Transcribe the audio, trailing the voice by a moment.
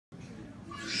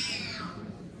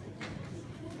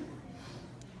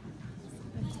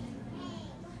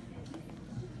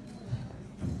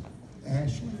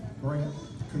Ashley. Brett,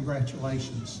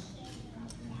 congratulations.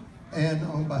 And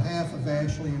on behalf of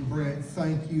Ashley and Brett,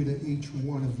 thank you to each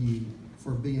one of you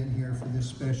for being here for this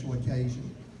special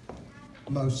occasion.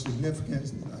 Most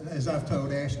significant, as I've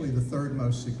told Ashley, the third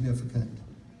most significant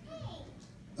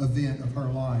event of her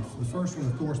life. The first one,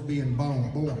 of course, being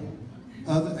born.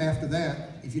 After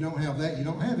that, if you don't have that, you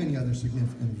don't have any other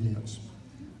significant events.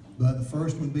 But the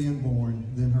first one being born,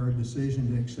 then her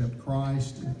decision to accept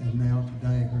Christ, and now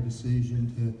today her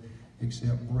decision to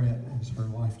accept Brett as her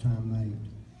lifetime mate.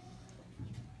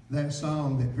 That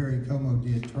song that Perry Como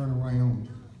did, Turn Around.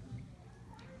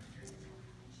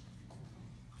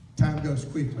 Time goes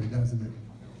quickly, doesn't it?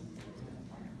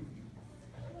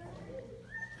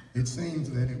 It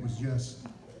seems that it was just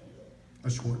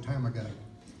a short time ago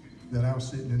that I was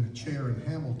sitting in a chair in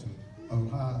Hamilton,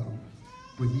 Ohio,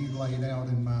 with you laid out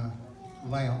in my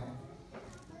lap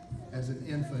as an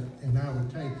infant, and I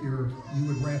would you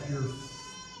would wrap your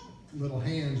little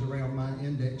hands around my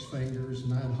index fingers,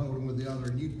 and I'd hold them with the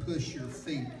other, and you'd push your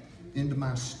feet into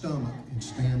my stomach and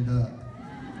stand up.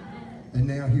 And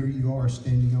now here you are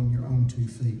standing on your own 2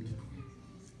 feet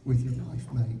with your life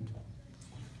mate.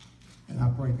 And I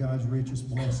pray God's richest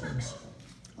blessings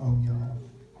on y'all.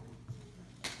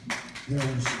 There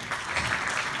was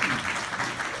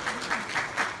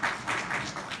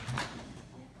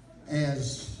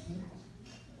as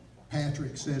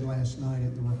Patrick said last night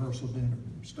at the rehearsal dinner,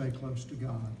 stay close to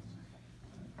God.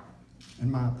 And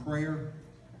my prayer,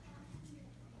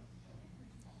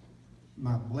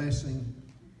 my blessing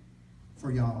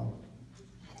for y'all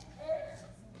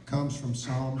comes from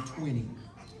Psalm 20,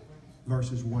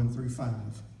 verses 1 through 5.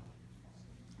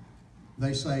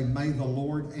 They say, may the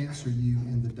Lord answer you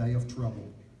in the day of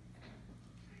trouble.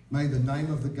 May the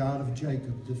name of the God of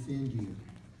Jacob defend you.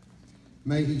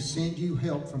 May he send you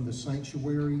help from the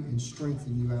sanctuary and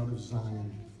strengthen you out of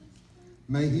Zion.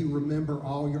 May he remember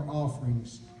all your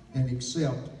offerings and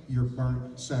accept your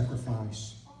burnt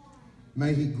sacrifice.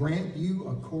 May he grant you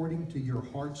according to your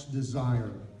heart's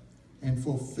desire and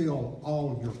fulfill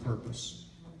all of your purpose.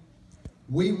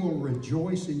 We will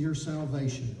rejoice in your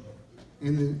salvation,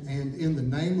 and in the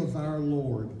name of our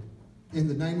Lord, in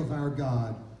the name of our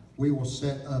God, we will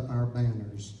set up our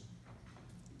banners.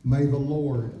 May the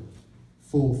Lord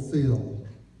fulfill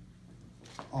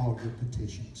all your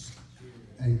petitions.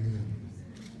 Amen.